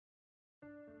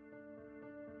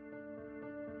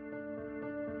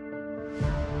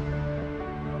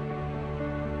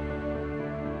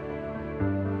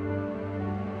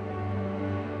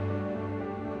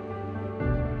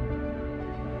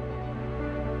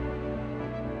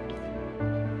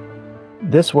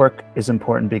This work is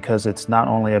important because it's not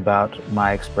only about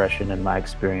my expression and my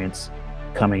experience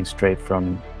coming straight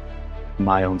from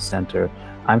my own center.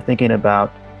 I'm thinking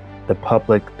about the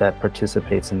public that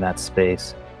participates in that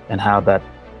space and how that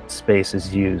space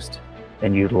is used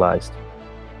and utilized.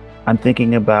 I'm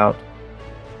thinking about,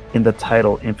 in the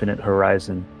title Infinite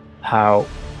Horizon, how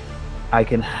I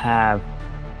can have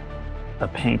a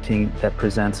painting that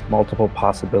presents multiple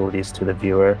possibilities to the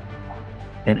viewer,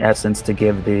 in essence to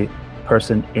give the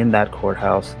person in that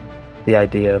courthouse the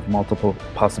idea of multiple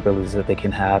possibilities that they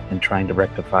can have in trying to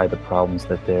rectify the problems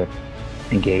that they're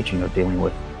engaging or dealing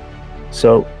with.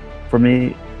 So for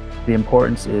me, the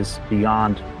importance is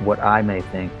beyond what I may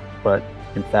think, but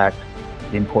in fact,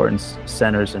 the importance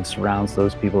centers and surrounds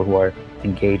those people who are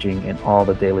engaging in all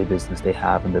the daily business they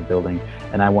have in the building.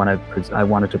 And I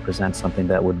wanted to present something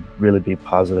that would really be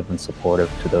positive and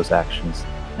supportive to those actions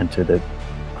and to the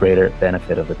greater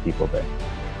benefit of the people there.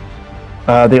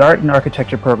 The Art and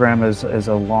Architecture program is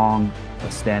a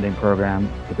long-standing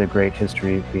program with a great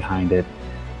history behind it.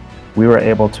 We were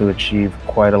able to achieve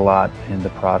quite a lot in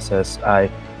the process.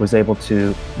 I was able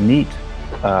to meet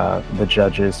the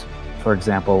judges, for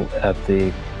example, at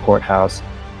the courthouse,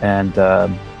 and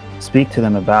speak to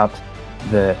them about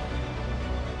the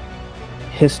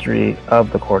history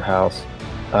of the courthouse,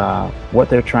 what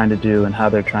they're trying to do and how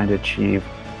they're trying to achieve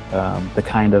the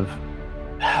kind of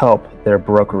help they're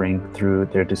brokering through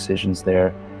their decisions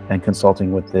there and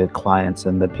consulting with the clients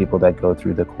and the people that go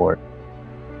through the court.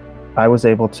 I was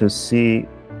able to see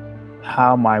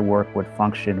how my work would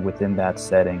function within that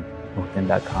setting, within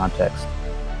that context.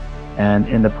 And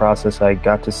in the process, I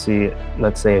got to see,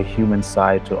 let's say, a human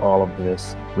side to all of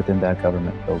this within that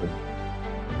government building.